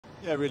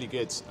Yeah, really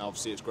good.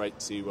 Obviously, it's great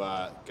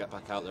to get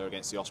back out there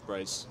against the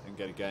Ospreys and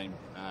get a game.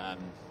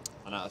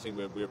 And I think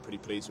we were pretty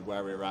pleased with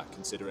where we were at,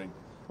 considering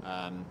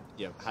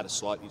had a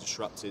slightly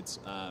disrupted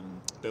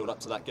build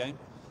up to that game.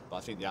 But I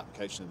think the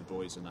application of the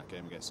boys in that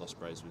game against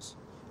Ospreys was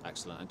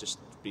excellent, and just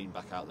being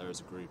back out there as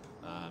a group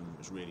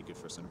was really good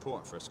for us and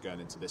important for us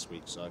going into this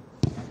week. So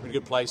we're in a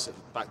good place,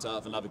 backed out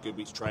of another good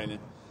week's training,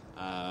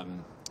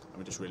 and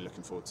we're just really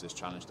looking forward to this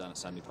challenge down at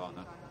Sandy Park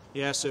now.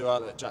 Yeah,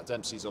 so Jack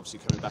Dempsey's obviously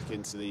coming back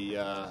into the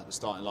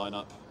starting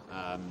lineup.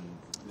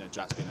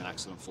 Jack's been in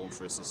excellent form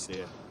for us this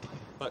year,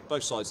 but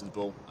both sides of the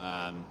ball.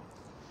 And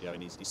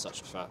he's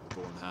such a threat with the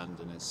ball in hand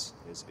and his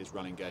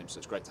running game. So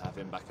it's great to have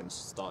him back in the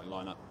starting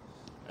lineup.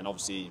 And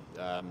obviously,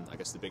 I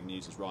guess the big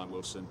news is Ryan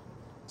Wilson,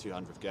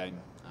 200th game.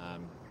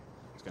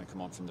 He's going to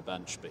come on from the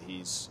bench, but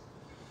it's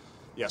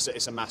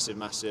a massive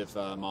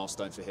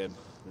milestone for him.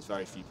 There's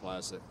very few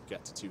players that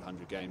get to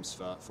 200 games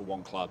for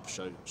one club.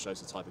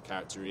 Shows the type of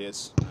character he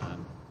is,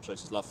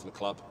 shows his love for the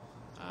club,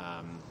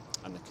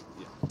 and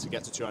to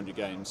get to 200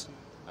 games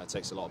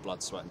takes a lot of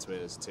blood, sweat and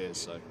tears.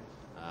 So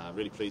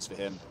really pleased for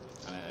him,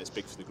 and it's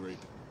big for the group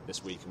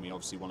this week, and we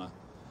obviously want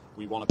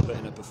to put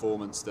in a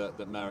performance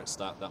that merits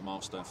that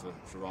milestone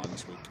for Ryan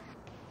this week.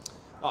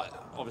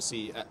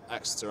 Obviously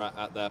Exeter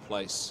at their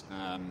place,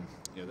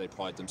 they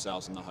pride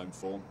themselves on the home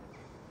form.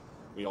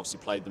 We obviously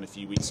played them a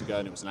few weeks ago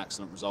and it was an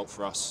excellent result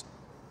for us.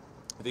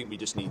 I think we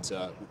just need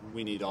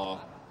our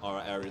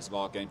areas of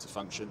our game to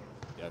function.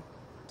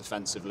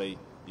 Defensively,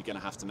 you're going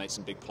to have to make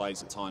some big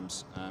plays at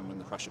times when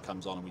the pressure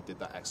comes on, and we did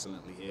that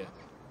excellently here.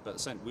 But at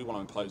the same, we want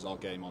to impose our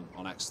game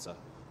on Exeter,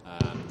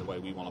 the way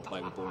we want to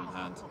play with ball in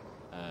hand.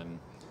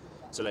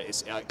 So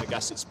I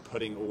guess it's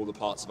putting all the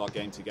parts of our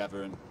game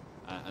together and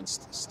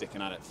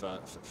sticking at it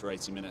for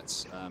 80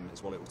 minutes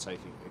is what it will take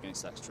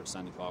against Exeter at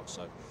Sandy Park.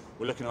 So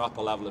we're looking to up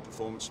our level of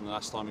performance from the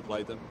last time we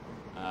played them,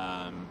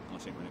 and I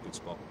think we're in a good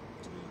spot.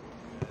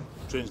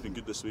 Training's been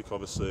good this week.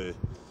 Obviously,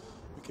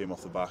 we came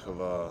off the back of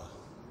a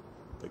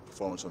big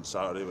performance on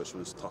Saturday, which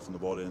was tough on the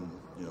body and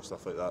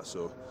stuff like that.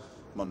 So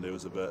Monday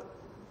was a bit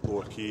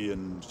lower key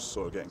and just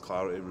sort of getting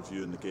clarity,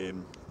 reviewing the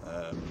game,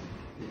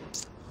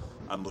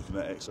 and looking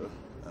at Exeter.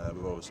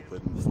 We've obviously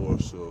played them before,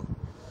 so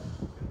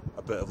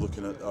a bit of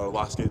looking at our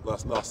last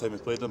time we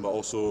played them, but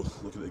also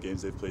looking at the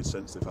games they've played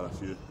since. They've had a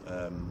few.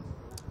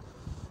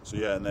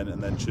 And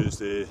then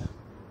Tuesday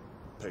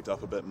picked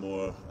up a bit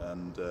more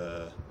and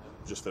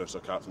just finished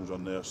our captain's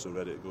run there, so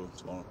ready to go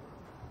tomorrow.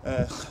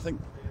 I think,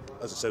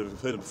 as I said, we've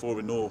played them before.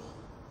 We know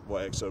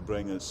what Exeter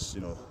bring. Is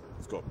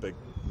we've got big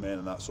men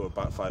in that sort of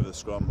back five of the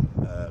scrum.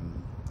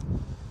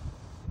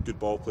 Good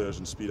ball players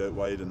and speed out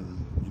wide,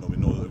 and we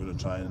know that they're going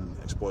to try and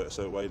exploit us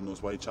out wide in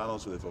those wide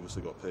channels where they've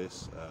obviously got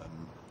pace.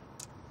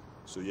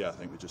 I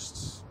think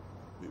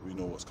we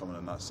know what's coming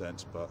in that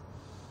sense, but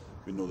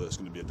we know that it's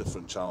going to be a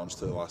different challenge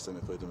to the last time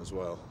we played them as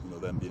well.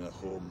 Them being at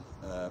home,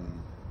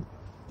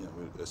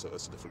 it's a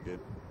different game.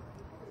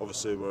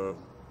 Obviously, we're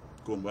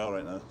going well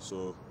right now,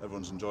 so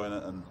everyone's enjoying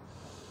it, and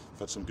we've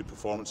had some good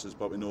performances.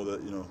 But we know that,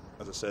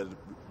 as I said,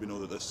 we know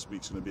that this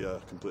week's going to be a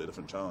completely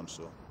different challenge.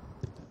 So.